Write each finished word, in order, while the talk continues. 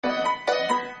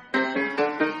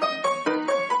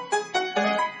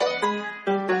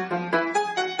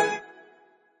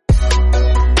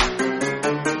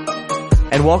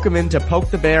And welcome into Poke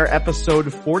the Bear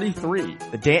episode 43,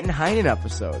 the Danton Heinen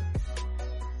episode.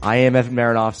 I am Evan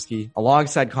Marinovsky,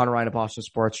 alongside Conor Ryan of Boston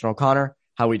Sports Journal. Conor,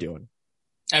 how we doing?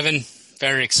 Evan,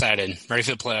 very excited. Ready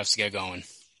for the playoffs to get going.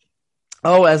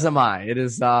 Oh, as am I. It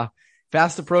is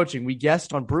fast approaching. We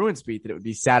guessed on Bruins Beat that it would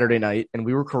be Saturday night, and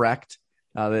we were correct.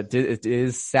 That it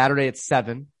is Saturday at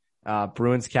 7.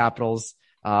 Bruins-Capitals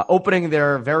opening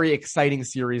their very exciting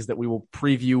series that we will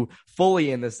preview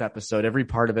fully in this episode. Every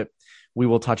part of it we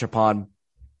will touch upon.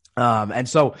 But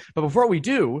before we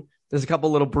do, there's a couple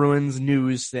little Bruins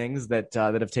news things that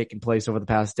have taken place over the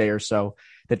past day or so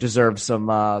that deserve some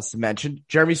mention.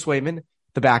 Jeremy Swayman,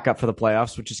 the backup for the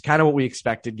playoffs, which is kind of what we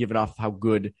expected given off how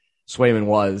good Swayman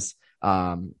was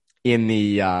in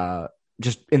the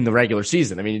regular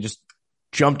season. I mean, he just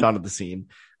jumped onto the scene.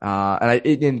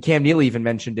 And Cam Neely even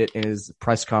mentioned it in his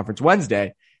press conference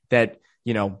Wednesday that,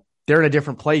 you know, they're in a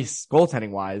different place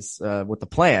goaltending wise with the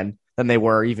plan than they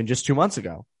were even just 2 months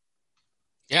ago.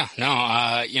 Yeah,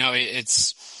 no,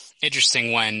 it's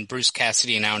interesting when Bruce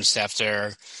Cassidy announced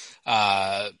after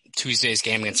Tuesday's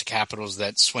game against the Capitals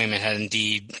that Swayman had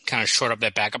indeed kind of shored up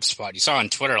that backup spot. You saw on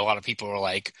Twitter, a lot of people were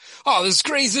like, "Oh, this is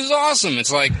crazy. This is awesome."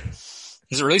 It's like,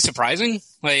 is it really surprising?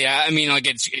 Like,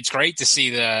 it's great to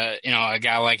see a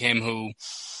guy like him who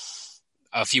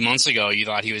a few months ago you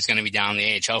thought he was going to be down in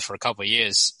the AHL for a couple of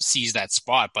years, seize that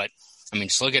spot. But I mean,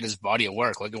 just look at his body of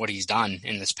work. Look at what he's done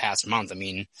in this past month. I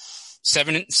mean,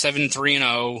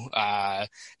 7-3-0,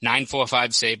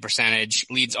 9.45 save percentage,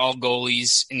 leads all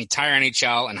goalies in the entire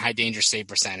NHL and high danger save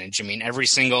percentage. I mean,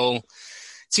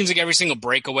 seems like every single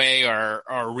breakaway or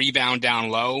rebound down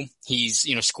low, he's,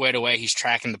 squared away. He's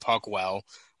tracking the puck well.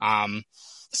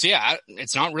 So yeah,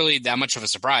 it's not really that much of a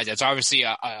surprise. It's obviously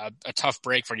a tough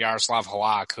break for Yaroslav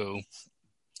Halak, who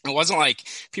it wasn't like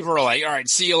people were like, "All right,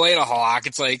 see you later, Halak."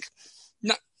 It's like,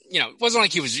 no, it wasn't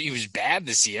like he was bad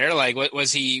this year. Like,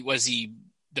 was he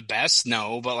the best?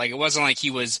 No, but like, it wasn't like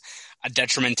he was a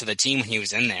detriment to the team when he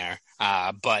was in there.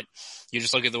 But you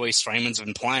just look at the way Swayman's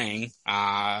been playing.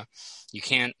 You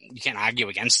can't argue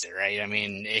against it, right? I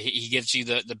mean, he gives you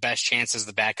the best chance as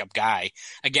the backup guy.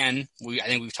 Again, I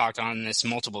think we've talked on this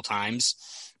multiple times.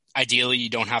 Ideally, you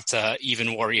don't have to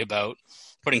even worry about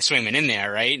putting Swayman in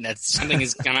there, right? That's something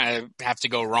is gonna have to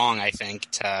go wrong, I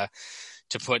think, to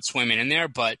put Swayman in there.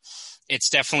 But it's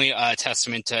definitely a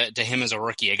testament to him as a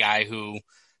rookie, a guy who,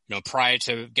 prior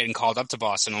to getting called up to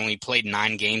Boston, only played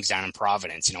 9 games down in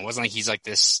Providence. It wasn't like he's like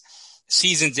this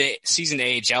seasoned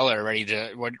AHLer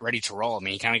ready to roll. I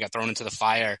mean, he kind of got thrown into the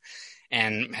fire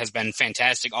and has been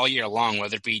fantastic all year long,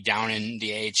 whether it be down in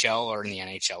the AHL or in the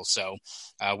NHL. So,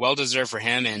 well deserved for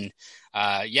him. And,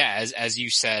 as you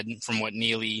said, from what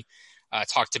Neely,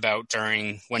 talked about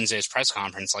during Wednesday's press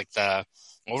conference, like the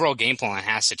overall game plan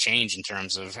has to change in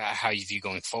terms of how you view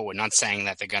going forward. Not saying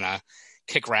that they're going to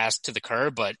kick Rask to the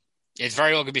curb, but it's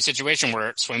very well could be a situation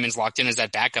where Swayman's locked in as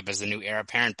that backup as the new heir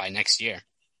apparent by next year.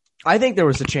 I think there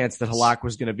was a chance that Halak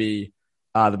was going to be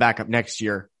the backup next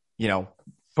year,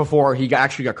 before he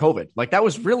actually got COVID. Like, that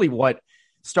was really what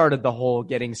started the whole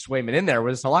getting Swayman in there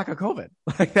was Halak got COVID.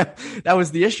 Like, that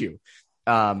was the issue.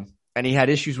 And he had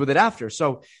issues with it after.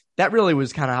 So that really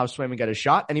was kind of how Swayman got his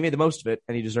shot, and he made the most of it,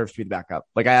 and he deserves to be the backup.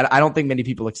 Like, I don't think many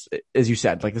people, as you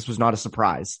said, like, this was not a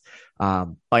surprise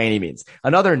by any means.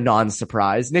 Another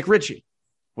non-surprise, Nick Ritchie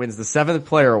wins the 7th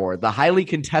player award. The highly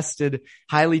contested,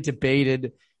 highly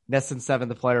debated NESN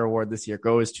 7th player award this year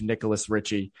goes to Nicholas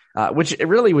Ritchie, which it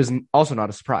really was also not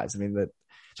a surprise. I mean, that's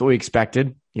what we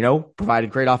expected, provided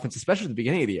great offense, especially at the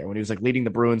beginning of the year when he was like leading the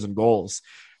Bruins in goals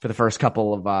for the first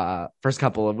couple of,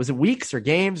 was it weeks or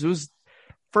games? It was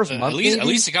first month. At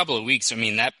least a couple of weeks. I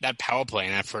mean, that power play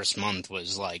in that first month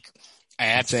was like, I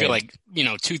have to feel like,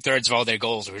 2/3 of all their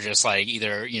goals were just like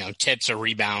either, tips or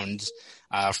rebounds,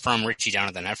 from Ritchie down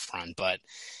at the net front. But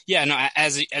yeah, no,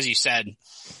 as you said,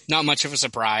 not much of a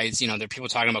surprise. There are people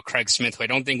talking about Craig Smith, who I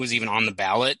don't think was even on the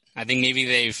ballot. I think maybe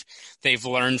they've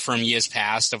learned from years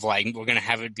past of like, we're going to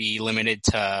have it be limited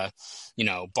to,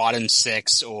 bottom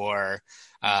 6 or,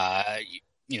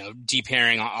 deep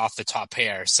pairing off the top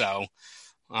pair. So,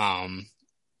 I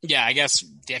guess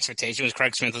the expectation was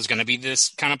Craig Smith was going to be this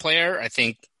kind of player. I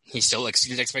think he still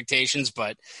exceeded expectations,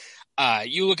 but,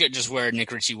 you look at just where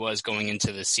Nick Ritchie was going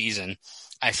into the season.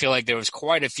 I feel like there was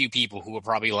quite a few people who were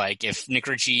probably like, if Nick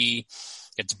Ritchie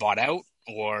gets bought out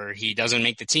or he doesn't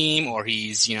make the team or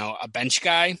he's, a bench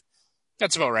guy,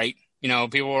 that's about right.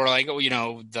 People were like,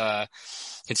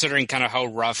 considering kind of how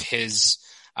rough his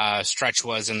stretch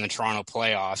was in the Toronto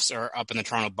playoffs or up in the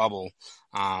Toronto bubble,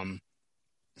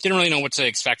 didn't really know what to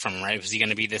expect from him, right? Was he going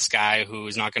to be this guy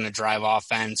who's not going to drive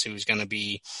offense, who's going to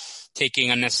be,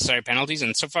 taking unnecessary penalties.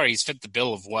 And so far he's fit the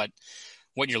bill of what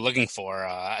you're looking for,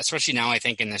 especially now, I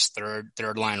think in this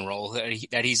third line role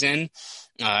that he's in.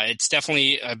 It's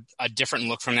definitely a different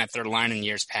look from that third line in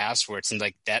years past, where it seemed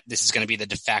like that this is going to be the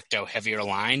de facto heavier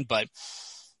line, but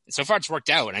so far it's worked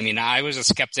out. I mean, I was a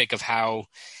skeptic of how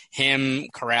him,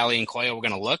 Corrali, and Coyle were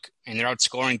going to look, and they're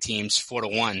outscoring teams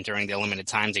 4-1 during the limited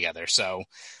time together. So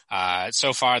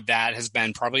far that has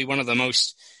been probably one of the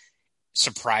most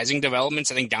surprising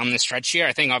developments, I think, down the stretch here.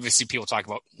 I think obviously people talk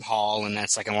about Hall and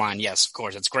that second line. Yes, of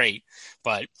course, that's great.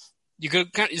 But you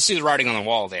could kind of see the writing on the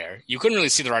wall there. You couldn't really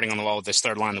see the writing on the wall with this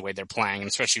third line the way they're playing, and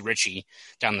especially Ritchie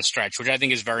down the stretch, which I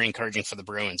think is very encouraging for the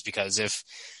Bruins, because if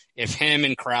him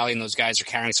and Corrali and those guys are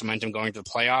carrying some momentum going to the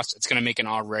playoffs, it's going to make an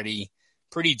already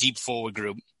pretty deep forward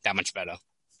group that much better.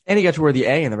 And he got to wear the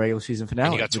A in the regular season finale.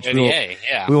 And he got to wear the A,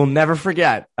 yeah. We will never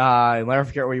forget. I'll never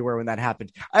forget where you were when that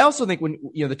happened. I also think when,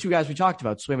 the two guys we talked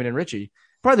about, Swayman and Ritchie,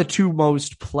 probably the two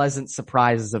most pleasant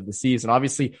surprises of the season.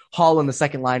 Obviously, Hall in the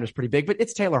second line was pretty big, but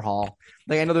it's Taylor Hall.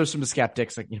 Like, I know there's some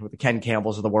skeptics, like, with the Ken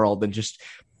Campbells of the world and just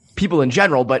people in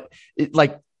general, but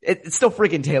it's still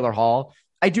freaking Taylor Hall.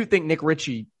 I do think Nick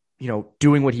Ritchie,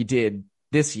 doing what he did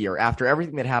this year after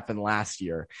everything that happened last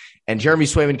year, and Jeremy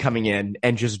Swayman coming in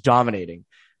and just dominating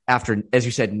after, as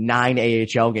you said, 9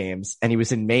 AHL games, and he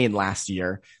was in Maine last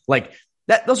year. Like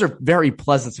that, those are very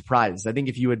pleasant surprises. I think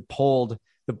if you had polled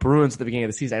the Bruins at the beginning of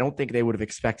the season, I don't think they would have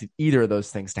expected either of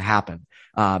those things to happen.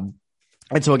 And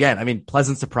so again, I mean,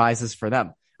 pleasant surprises for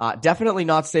them. Definitely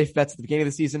not safe bets at the beginning of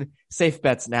the season, safe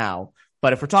bets now.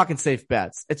 But if we're talking safe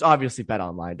bets, it's obviously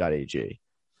betonline.ag.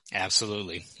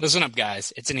 Absolutely. Listen up,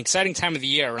 guys. It's an exciting time of the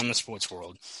year around the sports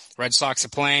world. Red Sox are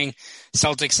playing.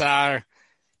 Celtics are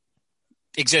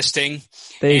existing.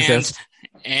 They exist.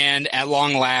 And at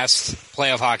long last,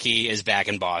 playoff hockey is back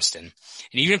in Boston.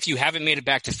 And even if you haven't made it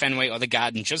back to Fenway or the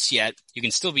Garden just yet, you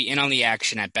can still be in on the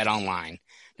action at BetOnline.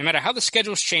 No matter how the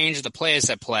schedules change or the players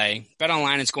that play,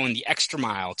 BetOnline is going the extra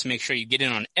mile to make sure you get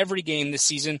in on every game this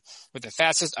season with the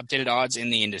fastest updated odds in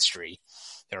the industry.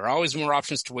 There are always more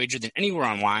options to wager than anywhere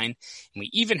online, and we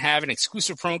even have an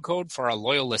exclusive promo code for our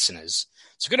loyal listeners.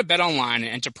 So go to BetOnline and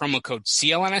enter promo code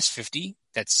CLNS50,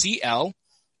 that's CLNS50,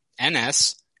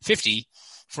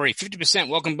 for a 50%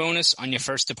 welcome bonus on your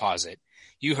first deposit.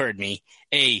 You heard me,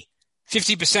 a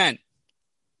 50%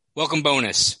 welcome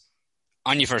bonus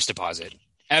on your first deposit.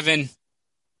 Evan,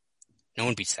 no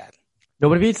one beats that.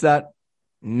 Nobody beats that.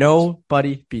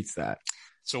 Nobody beats that.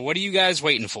 So what are you guys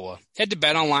waiting for? Head to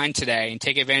BetOnline today and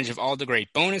take advantage of all the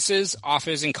great bonuses,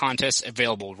 offers, and contests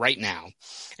available right now.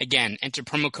 Again, enter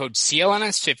promo code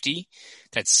CLNS50,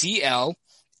 that's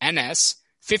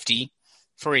CLNS50,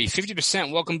 for a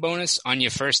 50% welcome bonus on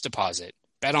your first deposit.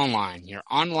 BetOnline, your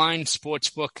online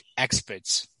sportsbook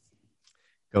experts.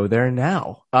 Go there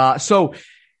now. So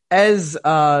as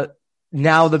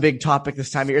now the big topic this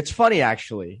time of year, it's funny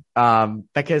actually,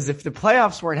 because if the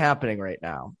playoffs weren't happening right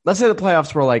now, let's say the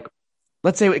playoffs were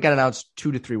let's say it got announced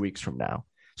 2 to 3 weeks from now.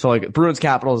 So like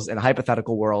Bruins-Capitals in a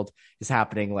hypothetical world is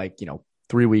happening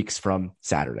 3 weeks from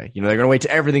Saturday. They're going to wait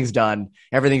till everything's done,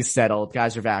 everything's settled,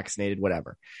 guys are vaccinated,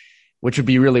 whatever, which would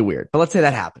be really weird. But let's say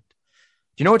that happened.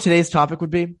 Do you know what today's topic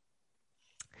would be?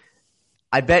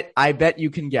 I bet you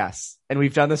can guess. And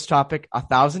we've done this topic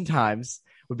 1,000 times.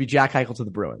 Would be Jack Eichel to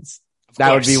the Bruins.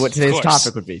 That would be what today's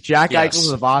topic would be. Jack Eichel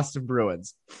to the Boston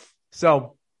Bruins.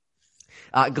 So,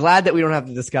 glad that we don't have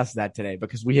to discuss that today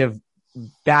because we have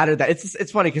battered that.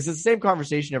 It's funny because it's the same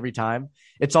conversation every time.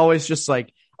 It's always just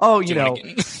like,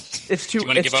 it's too. Do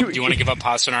you want to give up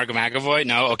Pasternak or McAvoy?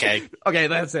 No? Okay. Okay,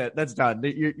 that's it. That's done.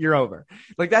 You're over.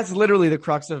 That's literally the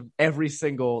crux of every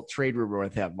single trade rumor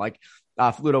with him.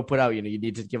 Fluto put out, you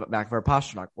need to give up McAvoy or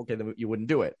Pasternak. Okay, then you wouldn't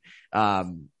do it.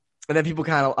 And then people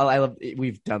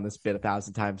we've done this bit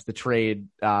 1,000 times, the trade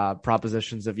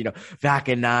propositions of,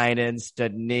 Vakanainen,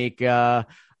 Studnicka,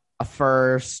 a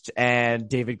first, and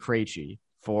David Krejci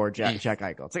for Jack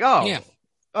Eichel. It's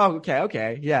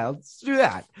okay. Yeah, let's do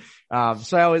that.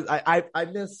 So I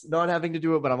miss not having to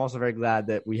do it, but I'm also very glad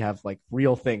that we have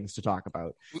real things to talk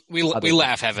about. We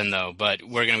laugh, Evan, though, but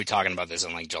we're going to be talking about this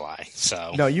in July.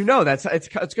 So no, it's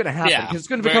going to happen because it's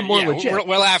going to become more legit.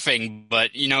 We're laughing,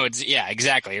 but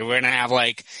exactly. We're going to have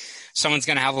someone's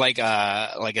going to have a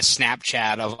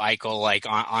Snapchat of Eichel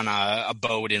on a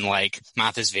boat in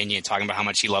Martha's Vineyard talking about how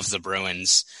much he loves the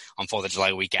Bruins on 4th of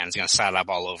July weekend. It's going to start up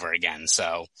all over again.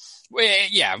 So.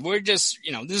 We're just,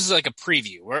 this is like a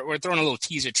preview. We're throwing a little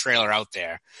teaser trailer out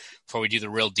there before we do the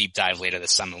real deep dive later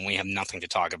this summer when we have nothing to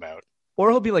talk about. Or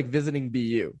he'll be like visiting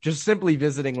BU, just simply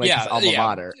visiting like his alma yeah.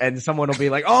 mater, and someone will be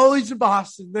like, "Oh, he's in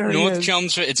Boston." There he is. North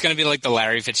Chelmsford. It's going to be like the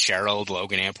Larry Fitzgerald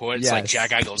Logan Airport. It's like Yes.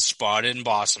 Jack Eichel's spotted in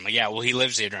Boston. Like, yeah, well, he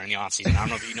lives here during the offseason. I don't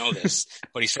know if you know this,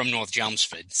 but he's from North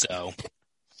Chelmsford, so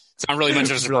it's not really much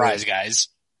of a surprise, guys.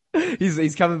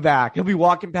 He's coming back. He'll be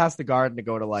walking past the Garden to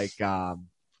go to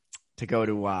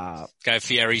Guy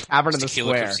Fieri, Tavern in the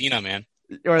Tequila Square, Cucina, man.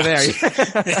 or there.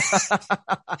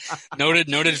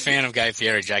 Noted fan of Guy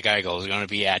Fieri. Jack Eichel is going to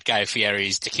be at Guy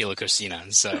Fieri's Tequila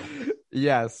Cucina. So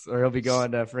Yes, or he'll be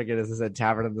going to friggin', as I said,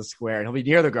 Tavern in the Square, and he'll be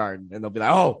near the Garden, and they'll be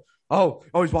like, oh,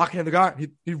 he's walking in the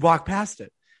Garden. He'd walk past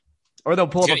it, or they'll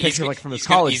pull up a picture like from his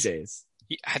college days.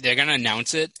 They're going to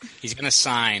announce it. He's going to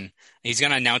sign. He's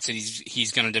going to announce it.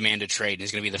 He's going to demand a trade.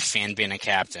 He's going to be the fan banner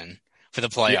captain for the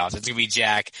playoffs. Yeah. It's going to be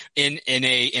Jack in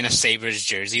a Sabres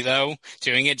jersey, though,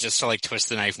 doing it just to like twist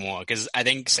the knife more. Because I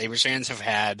think Sabres fans have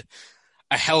had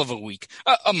a hell of a week,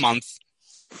 a month,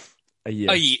 a year.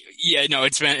 Yeah, no,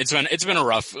 it's been a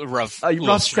rough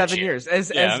 7 years.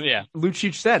 As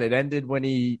Lucic said, it ended when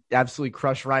he absolutely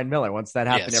crushed Ryan Miller. Once that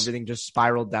happened, everything just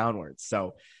spiraled downwards.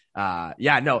 So, that's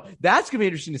gonna be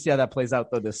interesting to see how that plays out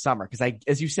though this summer. Because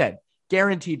as you said,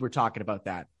 guaranteed we're talking about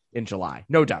that in July,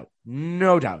 no doubt.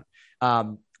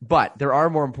 But there are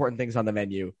more important things on the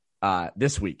menu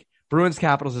this week.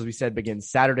 Bruins-Capitals, as we said,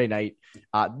 begins Saturday night.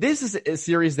 This is a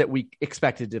series that we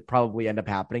expected to probably end up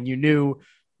happening. You knew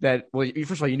that, well,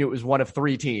 first of all, you knew it was one of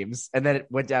three teams, and then it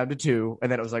went down to two,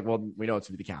 and then it was like, well, we know it's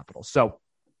going to be the Capitals. So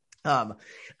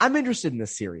I'm interested in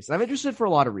this series. I'm interested for a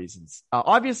lot of reasons.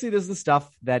 Obviously, there's the stuff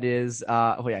that is,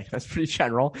 that's pretty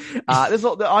general. There's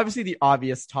obviously the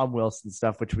obvious Tom Wilson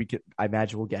stuff, which I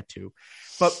imagine we'll get to.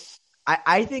 But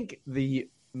I think the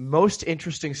most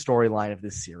interesting storyline of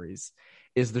this series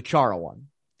is the Chara one,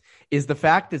 is the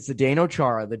fact that Zdeno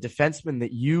Chara, the defenseman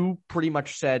that you pretty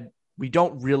much said, we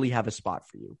don't really have a spot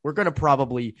for you. We're going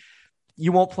to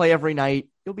you won't play every night.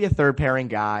 You'll be a third pairing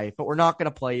guy, but we're not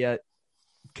going to play you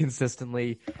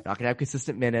consistently. Not going to have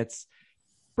consistent minutes.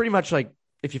 Pretty much like,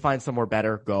 if you find somewhere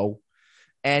better, go.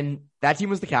 And that team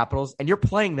was the Capitals, and you're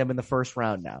playing them in the first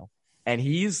round now. And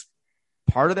he's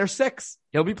part of their six.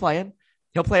 He'll be playing.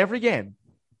 He'll play every game.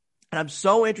 And I'm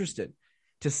so interested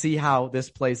to see how this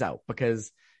plays out,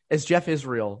 because as Jeff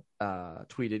Israel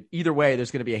tweeted, either way,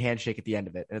 there's going to be a handshake at the end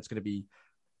of it. And it's going to be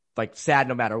like sad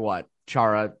no matter what.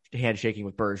 Chara handshaking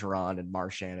with Bergeron and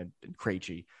Marchand and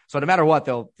Krejci. So no matter what,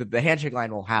 the handshake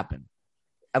line will happen.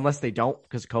 Unless they don't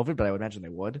because of COVID, but I would imagine they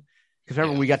would. Because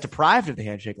remember, we got deprived of the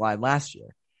handshake line last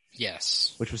year.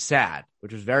 Yes. Which was sad.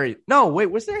 Which was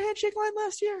was there a handshake line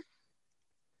last year?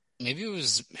 Maybe it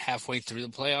was halfway through the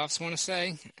playoffs, I want to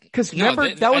say. Because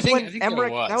remember, that was when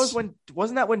Emmerich,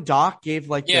 wasn't that when Doc gave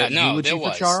eulogy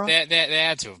for Chara? That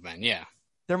had to have been, yeah.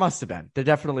 There must have been. There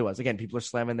definitely was. Again, people are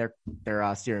slamming their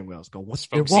steering wheels. Going, what?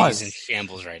 It was in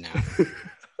shambles right now.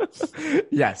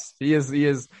 Yes, he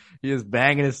is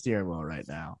banging his steering wheel right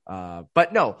now.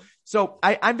 But no. So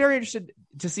I'm very interested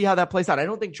to see how that plays out. I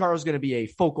don't think Chara's going to be a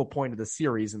focal point of the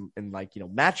series and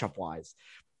matchup wise,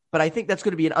 but I think that's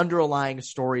going to be an underlying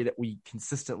story that we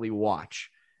consistently watch.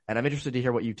 And I'm interested to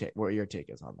hear what your take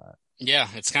is on that. Yeah,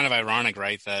 it's kind of ironic,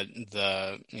 right? That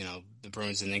the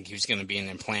Bruins didn't think he was going to be in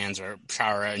their plans, or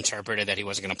Chara interpreted that he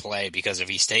wasn't going to play, because if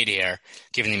he stayed here,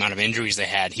 given the amount of injuries they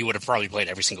had, he would have probably played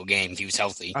every single game if he was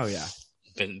healthy. Oh yeah,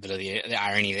 bit of the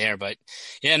irony there, but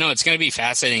yeah, no, it's going to be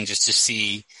fascinating just to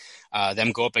see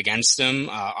them go up against him.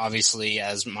 Obviously,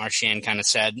 as Marchand kind of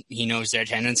said, he knows their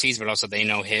tendencies, but also they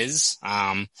know his.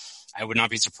 I would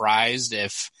not be surprised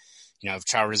if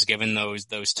Chara is given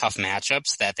those tough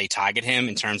matchups, that they target him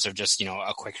in terms of just,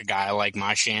 a quicker guy like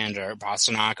Marchand or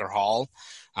Pastrnak or Hall.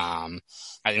 I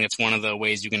think that's one of the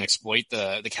ways you can exploit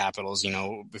the Capitals, if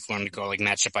you want to go like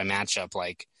matchup by matchup.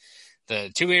 Like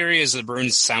the two areas the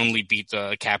Bruins soundly beat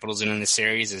the Capitals in this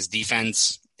series is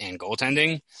defense and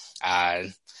goaltending.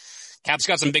 Cap's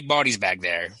got some big bodies back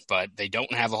there, but they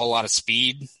don't have a whole lot of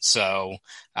speed. So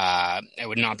I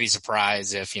would not be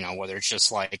surprised if, whether it's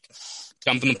just like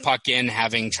dumping the puck in,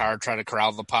 having Chara try to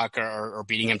corral the puck, or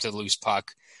beating him to the loose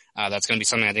puck. That's going to be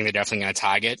something I think they're definitely going to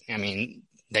target. I mean,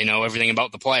 they know everything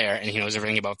about the player, and he knows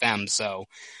everything about them. So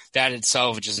that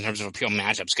itself, just in terms of a pure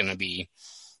matchup, is going to be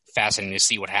fascinating to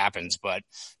see what happens. But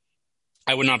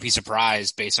I would not be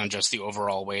surprised, based on just the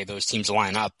overall way those teams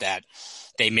line up, that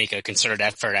they make a concerted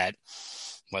effort at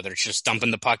whether it's just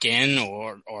dumping the puck in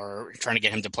or trying to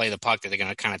get him to play the puck, that they're going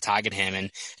to kind of target him.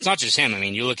 And it's not just him. I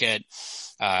mean, you look at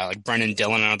like Brendan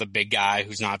Dillon, another big guy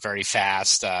who's not very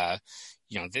fast.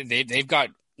 They've got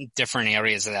different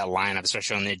areas of that lineup,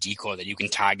 especially on their decor, that you can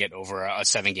target over a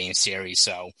 7-game series.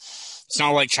 So it's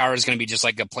not like Chara is going to be just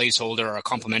like a placeholder or a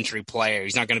complimentary player.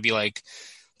 He's not going to be like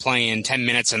playing 10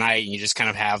 minutes a night and you just kind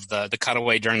of have the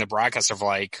cutaway during the broadcast of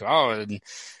like, oh,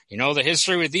 you know, the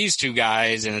history with these two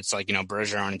guys. And it's like, you know,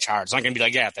 Bergeron and Chara. It's not going to be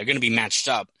like that. They're going to be matched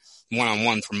up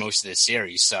one-on-one for most of this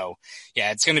series. So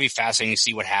yeah, it's going to be fascinating to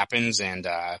see what happens. And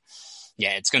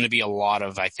yeah, it's going to be a lot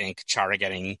of, I think, Chara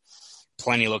getting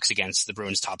plenty of looks against the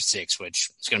Bruins top 6, which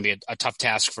is going to be a tough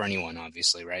task for anyone,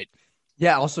 obviously, right?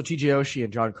 Yeah, also TJ Oshie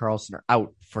and John Carlson are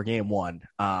out for game 1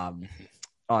 on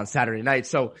Saturday night.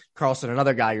 So Carlson,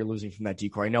 another guy you're losing from that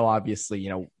decor. I know, obviously, you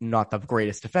know, not the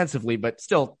greatest defensively, but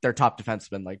still their top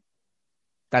defenseman. Like,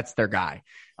 that's their guy.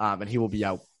 And he will be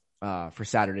out for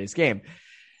Saturday's game.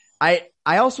 I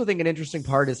also think an interesting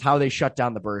part is how they shut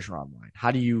down the Bergeron line.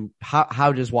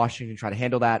 How does Washington try to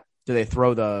handle that? Do they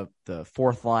throw the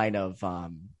fourth line of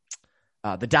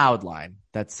the Dowd line?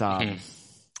 That's I'm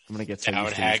going to get some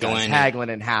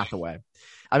Hagelin and Hathaway.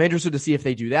 I'm interested to see if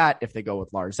they do that, if they go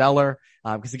with Lars Eller,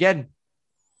 because again,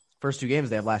 first 2 games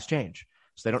they have last change,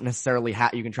 so they don't necessarily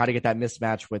you can try to get that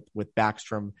mismatch with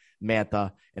Backstrom,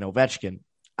 Mantha, and Ovechkin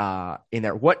in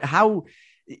there.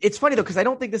 It's funny though, because I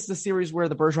don't think this is a series where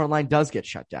the Bergeron line does get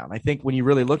shut down. I think when you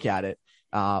really look at it,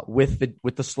 with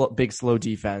the big slow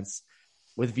defense,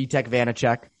 with Vitek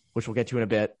Vanacek, which we'll get to in a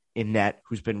bit, in net,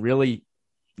 who's been really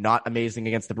not amazing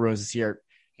against the Bruins this year.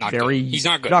 He's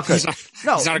not good. He's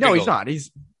not.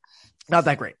 He's not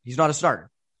that great. He's not a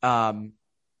starter.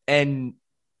 And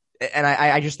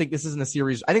I just think this isn't a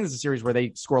series. I think this is a series where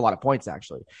they score a lot of points,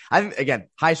 actually. I think, again,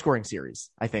 high scoring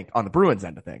series, I think, on the Bruins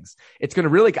end of things. It's going to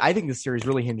really, I think this series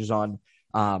really hinges on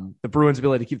the Bruins'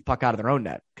 ability to keep the puck out of their own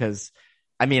net. Because,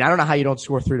 I mean, I don't know how you don't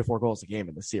score 3 to 4 goals a game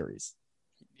in this series.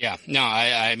 Yeah, no,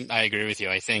 I agree with you.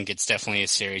 I think it's definitely a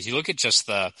series. You look at just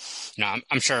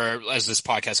I'm sure as this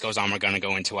podcast goes on, we're going to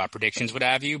go into our predictions, what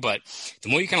have you. But the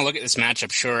more you kind of look at this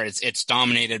matchup, sure, it's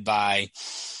dominated by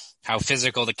how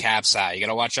physical the Caps are. You got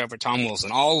to watch out for Tom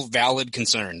Wilson. All valid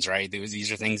concerns, right?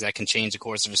 These are things that can change the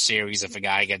course of a series if a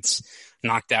guy gets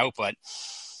knocked out. But,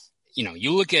 you know,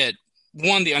 you look at,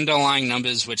 the underlying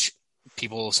numbers, which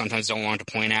people sometimes don't want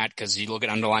to point at, because you look at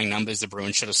underlying numbers, the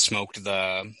Bruins should have smoked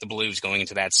the Blues going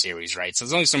into that series, right? So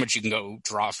there's only so much you can go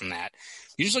draw from that.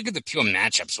 You just look at the pure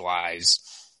matchups wise.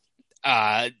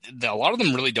 A lot of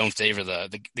them really don't favor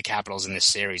the Capitals in this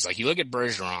series. Like, you look at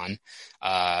Bergeron,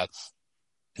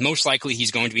 most likely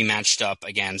he's going to be matched up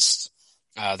against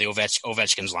the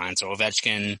Ovechkin's line. So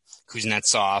Ovechkin,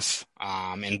 Kuznetsov,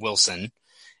 and Wilson.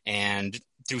 And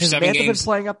through Has 7 Mantha games, been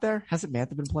playing up there? Hasn't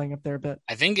Mantha been playing up there a bit?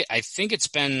 I think it's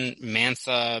been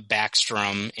Mantha,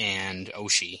 Backstrom, and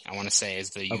Oshie, I want to say,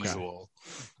 is the usual.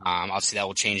 Obviously that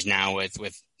will change now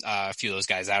with a few of those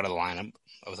guys out of the lineup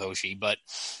with Oshie. But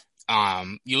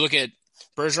you look at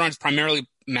Bergeron's primarily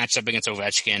matched up against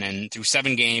Ovechkin, and through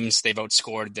 7 games, they've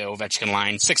outscored the Ovechkin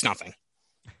line 6-0.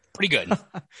 Pretty good.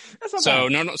 That's not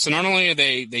bad. So not only are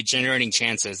they generating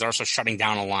chances, they're also shutting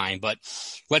down a line. But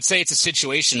let's say it's a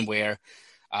situation where,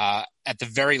 at the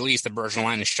very least, the Bergeron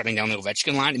line is shutting down the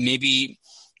Ovechkin line. And maybe,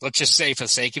 let's just say, for the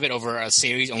sake of it, over a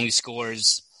series only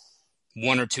scores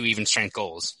 1 or 2 even strength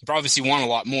goals. You obviously want a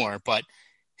lot more, but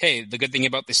hey, the good thing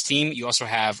about this team, you also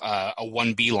have a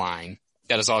 1B line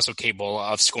that is also capable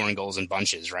of scoring goals in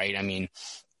bunches, right? I mean,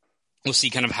 we'll see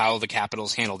kind of how the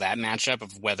Capitals handle that matchup,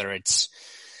 of whether it's,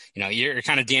 you know, you're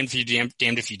kind of damned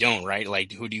if you don't, right?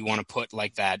 Like, who do you want to put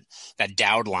like that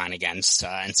Dowd line against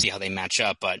and see how they match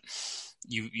up? But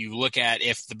you look at,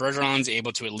 if the Bergeron's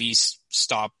able to at least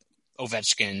stop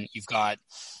Ovechkin, you've got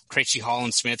Krejci, Hall,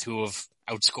 and Smith, who have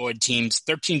outscored teams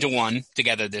 13-1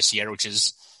 together this year, which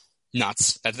is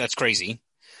nuts. That's crazy.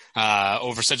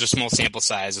 Over such a small sample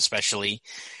size, especially.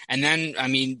 And then, I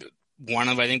mean,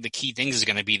 I think the key things is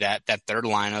going to be that third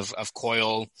line of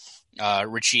Coyle,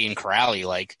 Ritchie, and Corrali.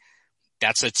 Like,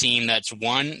 that's a team that's a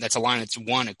line that's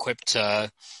equipped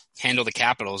to handle the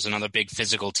Capitals, another big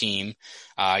physical team.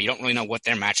 You don't really know what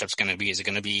their matchup's going to be. Is it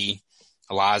going to be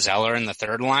Lars Eller in the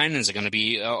third line? Is it going to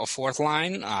be a fourth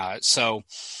line? So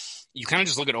you kind of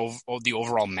just look at the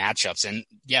overall matchups. And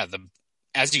yeah,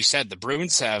 as you said, the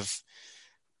Bruins have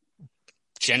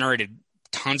generated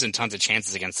tons and tons of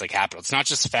chances against the Capitals. It's not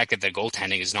just the fact that their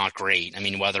goaltending is not great. I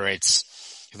mean, whether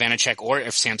it's Vanacek or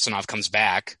if Samsonov comes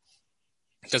back,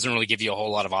 it doesn't really give you a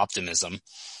whole lot of optimism.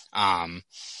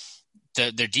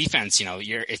 Their defense, you know,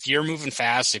 if you're moving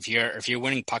fast, if you're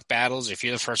winning puck battles, if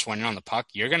you're the first one in on the puck,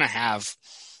 you're going to have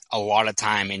a lot of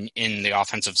time in the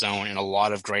offensive zone, and a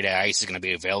lot of grade A ice is going to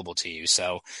be available to you.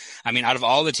 So, I mean, out of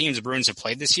all the teams the Bruins have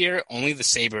played this year, only the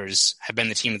Sabres have been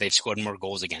the team that they've scored more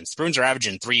goals against. The Bruins are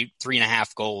averaging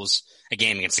 3.5 goals a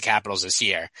game against the Capitals this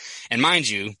year. And mind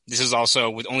you, this is also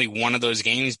with only one of those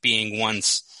games being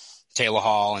once Taylor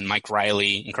Hall and Mike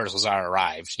Riley and Curtis Lazar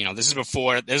arrived. You know, this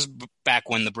is back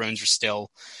when the Bruins were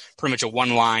still pretty much a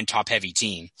one-line, top-heavy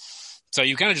team. So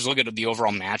you kind of just look at the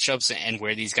overall matchups and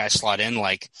where these guys slot in.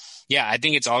 Like, yeah, I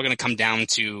think it's all going to come down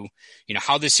to, you know,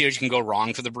 how this series can go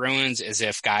wrong for the Bruins is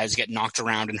if guys get knocked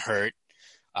around and hurt.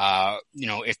 You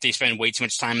know, if they spend way too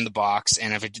much time in the box,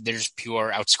 and if they're just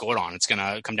pure outscored on, it's going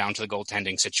to come down to the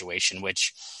goaltending situation,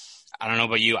 which I don't know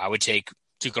about you. I would take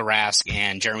Tuukka Rask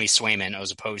and Jeremy Swayman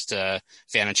as opposed to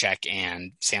Vanacek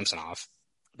and Samsonov.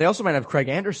 They also might have Craig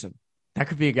Anderson. That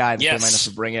could be a guy that they might have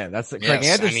to bring in. That's Craig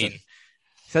Anderson. I mean,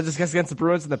 said this against the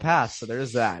Bruins in the past, so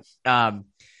there's that.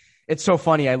 It's so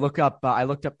funny. I looked up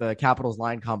the Capitals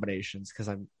line combinations because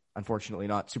I'm unfortunately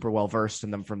not super well versed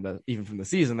in them from the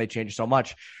season. They changed so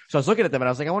much. So I was looking at them and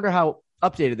I was like, I wonder how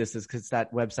updated this is, because it's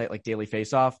that website like Daily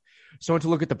Faceoff. So I went to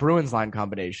look at the Bruins line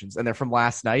combinations, and they're from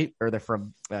last night, or they're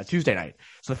from Tuesday night.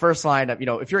 So the first line of, you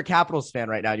know, if you're a Capitals fan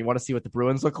right now and you want to see what the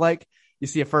Bruins look like, you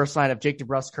see a first line of Jake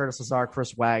DeBrusk, Curtis Lazar,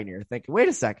 Chris Wagner. You're thinking, wait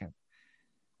a second,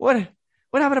 what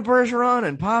happened to Bergeron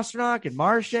and Pastrnak and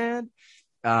Marchand?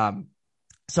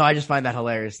 So I just find that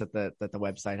hilarious that the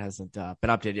website hasn't been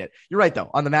updated yet. You're right, though,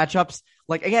 on the matchups.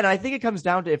 Like, again, I think it comes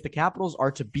down to if the Capitals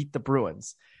are to beat the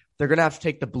Bruins, they're going to have to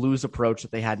take the Blues approach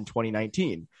that they had in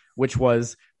 2019, which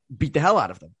was beat the hell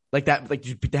out of them.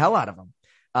 Just beat the hell out of them.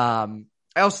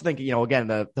 I also think, you know, again,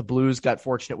 the Blues got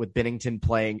fortunate with Binnington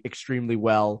playing extremely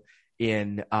well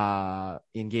in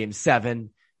Game 7.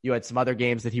 You had some other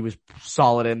games that he was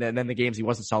solid in, and then the games he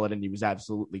wasn't solid in, he was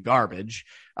absolutely garbage.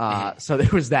 So there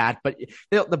was that. But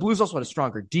the Blues also had a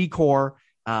stronger D-core.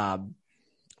 I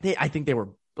think they were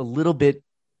a little bit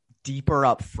deeper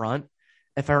up front,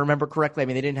 if I remember correctly. I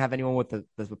mean, they didn't have anyone with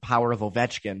the power of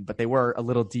Ovechkin, but they were a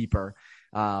little deeper.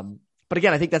 But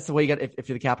again, I think that's the way you get, if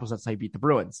you're the Capitals, that's how you beat the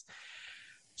Bruins.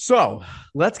 So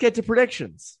let's get to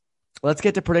predictions.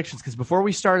 Because before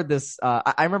we started this,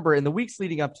 I remember in the weeks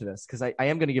leading up to this, because I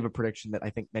am going to give a prediction that I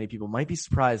think many people might be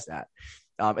surprised at.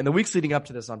 In the weeks leading up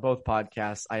to this on both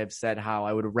podcasts, I have said how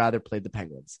I would have rather played the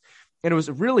Penguins. And it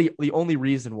was really, the only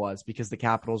reason was because the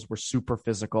Capitals were super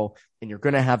physical, and you're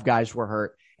going to have guys who are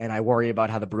hurt. And I worry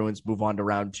about how the Bruins move on to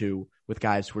round 2 with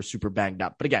guys who are super banged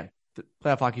up. But again,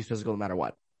 playoff hockey is physical no matter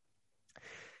what.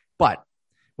 But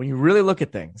when you really look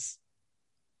at things,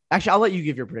 actually, I'll let you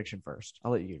give your prediction first.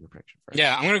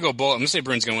 Yeah, I'm going to go bold. I'm going to say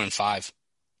Bruins going to win 5.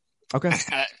 Okay.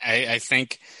 I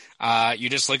think you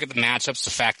just look at the matchups,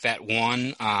 the fact that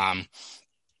one,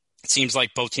 it seems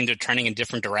like both teams are turning in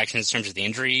different directions in terms of the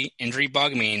injury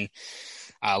bug. I mean,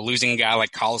 losing a guy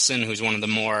like Carlson, who's one of the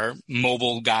more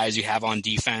mobile guys you have on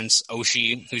defense.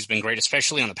 Oshie, who's been great,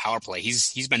 especially on the power play.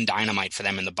 He's been dynamite for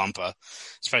them in the bumper,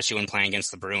 especially when playing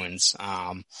against the Bruins.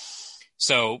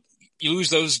 So you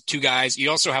lose those two guys. You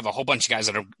also have a whole bunch of guys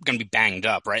that are going to be banged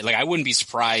up, right? Like, I wouldn't be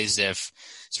surprised if,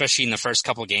 especially in the first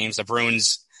couple of games, the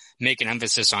Bruins make an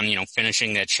emphasis on, you know,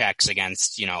 finishing their checks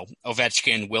against, you know,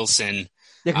 Ovechkin, Wilson.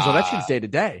 Yeah, because Ovechkin's day to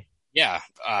day. Yeah.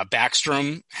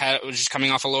 Backstrom was just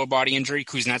coming off a lower body injury.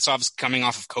 Kuznetsov's coming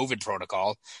off of COVID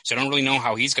protocol. So I don't really know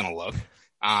how he's going to look.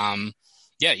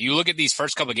 Yeah, you look at these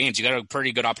first couple of games, you got a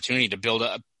pretty good opportunity to build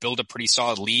a pretty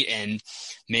solid lead and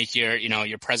make your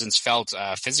presence felt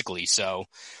physically. So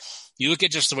you look at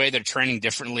just the way they're training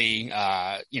differently,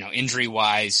 injury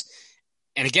wise.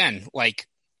 And again, like,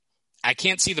 I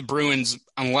can't see the Bruins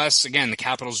unless, again, the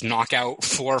Capitals knock out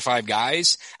 4 or 5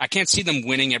 guys. I can't see them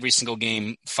winning every single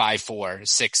game 5-4,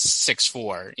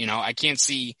 6-4. You know, I can't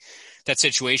see that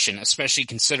situation, especially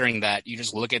considering that you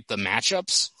just look at the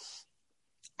matchups.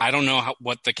 I don't know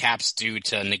what the Caps do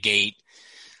to negate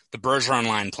the Bergeron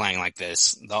line playing like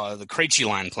this, the Krejci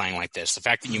line playing like this, the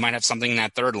fact that you might have something in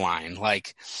that third line,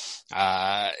 like,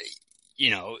 as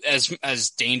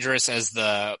dangerous as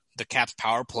the Caps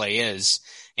power play is,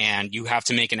 and you have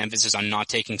to make an emphasis on not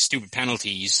taking stupid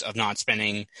penalties, of not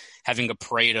having a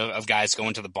parade of guys go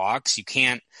into the box. You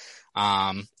can't,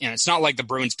 it's not like the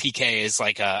Bruins PK is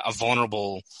like a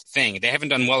vulnerable thing. They haven't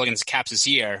done well against the Caps this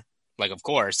year, like, of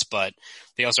course, but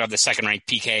they also have the second-ranked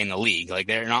PK in the league. Like,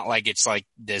 they're not like it's like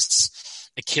this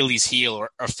Achilles heel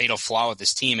or fatal flaw with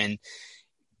this team. And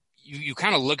you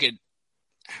kind of look at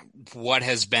what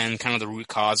has been kind of the root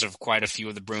cause of quite a few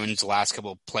of the Bruins' last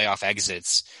couple of playoff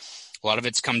exits. A lot of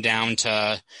it's come down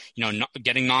to,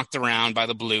 getting knocked around by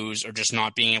the Blues or just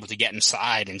not being able to get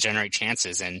inside and generate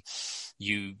chances. And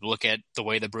you look at the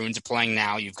way the Bruins are playing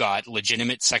now, you've got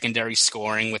legitimate secondary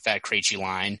scoring with that Krejci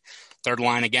line. Third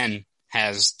line, again,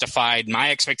 has defied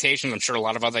my expectations. I'm sure a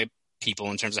lot of other people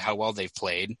in terms of how well they've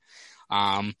played.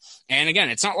 And again,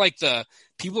 it's not like the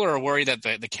people are worried that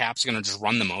the Caps are going to just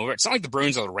run them over. It's not like the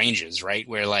Bruins are the Rangers, right?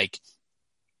 Where like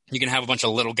you can have a bunch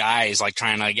of little guys like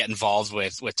trying to get involved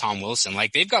with Tom Wilson.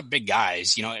 Like they've got big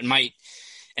guys, it might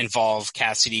involve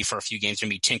Cassidy for a few games,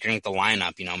 maybe tinkering with the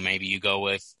lineup. Maybe you go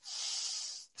with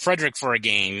Frederick for a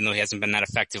game, even though he hasn't been that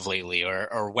effective lately,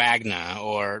 or Wagner,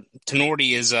 or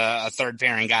Tenorti is a third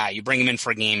pairing guy. You bring him in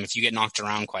for a game if you get knocked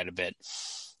around quite a bit.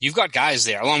 You've got guys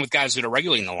there, along with guys that are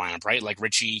regularly in the lineup, right? Like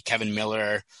Richie, Kevin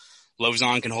Miller,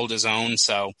 Lozon can hold his own.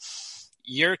 So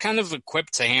you're kind of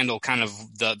equipped to handle kind of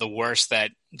the worst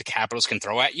that the Capitals can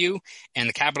throw at you, and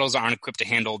the Capitals aren't equipped to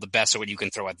handle the best of what you can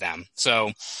throw at them.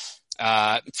 So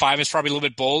 5 is probably a little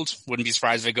bit bold. Wouldn't be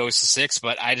surprised if it goes to 6,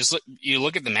 but you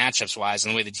look at the matchups wise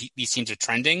and the way that these teams are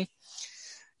trending,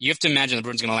 you have to imagine the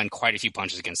Bruins are going to land quite a few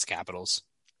punches against the Capitals.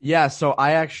 Yeah, so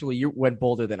you went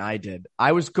bolder than I did.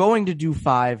 I was going to do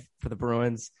 5 for the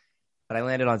Bruins, but I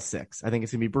landed on 6. I think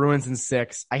it's going to be Bruins in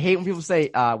 6. I hate when people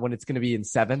say when it's going to be in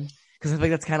 7, because I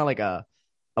think that's kind of like a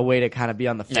way to kind of be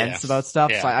on the fence about stuff.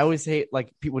 Yeah. So I always hate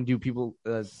like people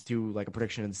do like a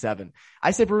prediction in 7. I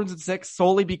say Bruins in 6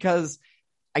 solely because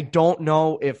I don't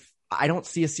know I don't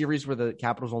see a series where the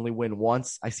Capitals only win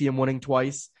once. I see them winning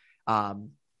twice. But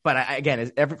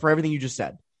again, for everything you just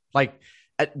said, like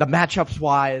the matchups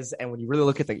wise, and when you really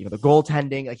look at the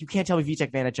goaltending, like you can't tell me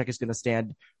Vitek Vanacek is going to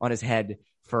stand on his head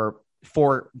for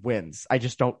 4 wins. I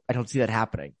don't see that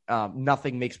happening.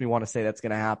 Nothing makes me want to say that's going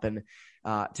to happen.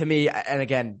 To me, and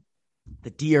again,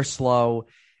 the D are slow,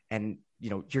 and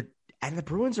the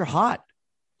Bruins are hot.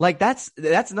 Like that's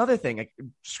another thing. Like,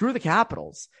 screw the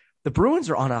Capitals. The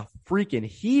Bruins are on a freaking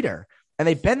heater, and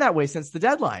they've been that way since the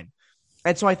deadline.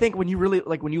 And so I think when you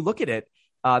look at it,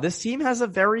 this team has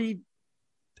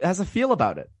a feel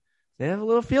about it. They have a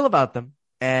little feel about them,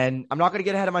 and I'm not going to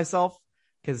get ahead of myself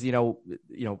because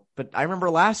but I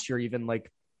remember last year, even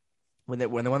like when they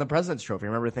won the President's Trophy, I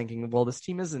remember thinking, well, this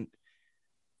team isn't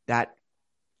that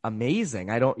amazing.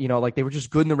 I don't, like they were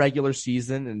just good in the regular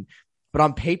season, but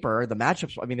on paper, the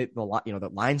matchups, I mean, the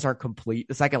lines aren't complete.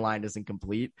 The second line isn't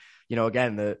complete.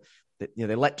 Again,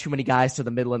 they let too many guys to the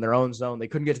middle in their own zone. They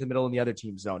couldn't get to the middle in the other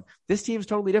team's zone. This team's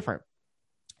totally different.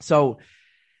 So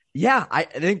yeah, I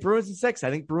think Bruins in 6.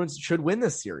 I think Bruins should win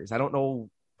this series. I don't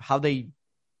know how they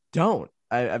don't.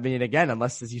 I mean, again,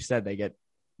 unless, as you said, they get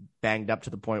banged up to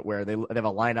the point where they have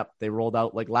a lineup they rolled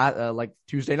out like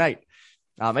Tuesday night.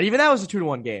 And even that was a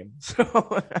 2-1 game.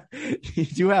 So you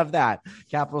do have that.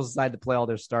 Capitals decided to play all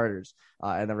their starters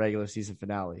in the regular season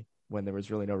finale when there was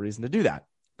really no reason to do that.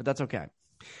 But that's okay.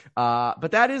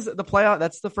 But that is the playoff.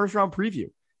 That's the first round preview.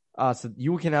 So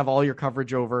you can have all your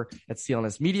coverage over at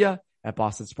CLNS Media, at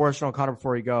Boston Sports Journal. Conor,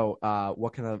 before you go,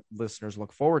 what can the listeners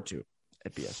look forward to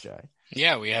at BSJ?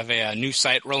 Yeah, we have a new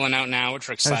site rolling out now, which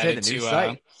we're excited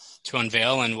to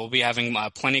unveil, and we'll be having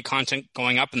plenty of content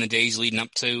going up in the days leading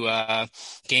up to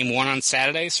Game 1 on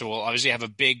Saturday. So we'll obviously have a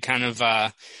big kind of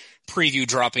preview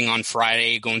dropping on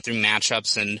Friday, going through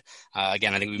matchups, and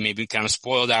again, I think we maybe kind of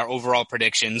spoiled our overall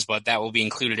predictions, but that will be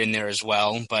included in there as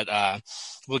well. But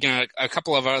looking at a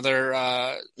couple of other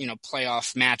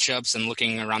playoff matchups and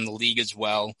looking around the league as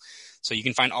well. So you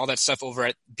can find all that stuff over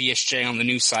at BSJ on the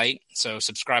new site. So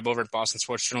subscribe over at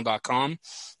bostonsportsjournal.com.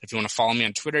 If you want to follow me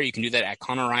on Twitter, you can do that at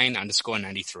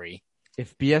ConorRyan_93.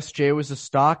 If BSJ was a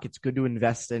stock, it's good to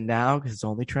invest in now because it's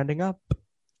only trending up.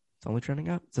 It's only trending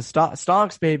up. It's a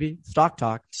stonks, baby. Stock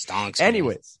talk. Stonks.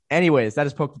 Anyways, that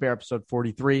is Poke the Bear episode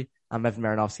 43. I'm Evan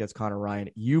Marinofsky. That's Conor Ryan.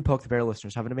 You Poke the Bear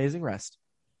listeners, have an amazing rest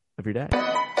of your day.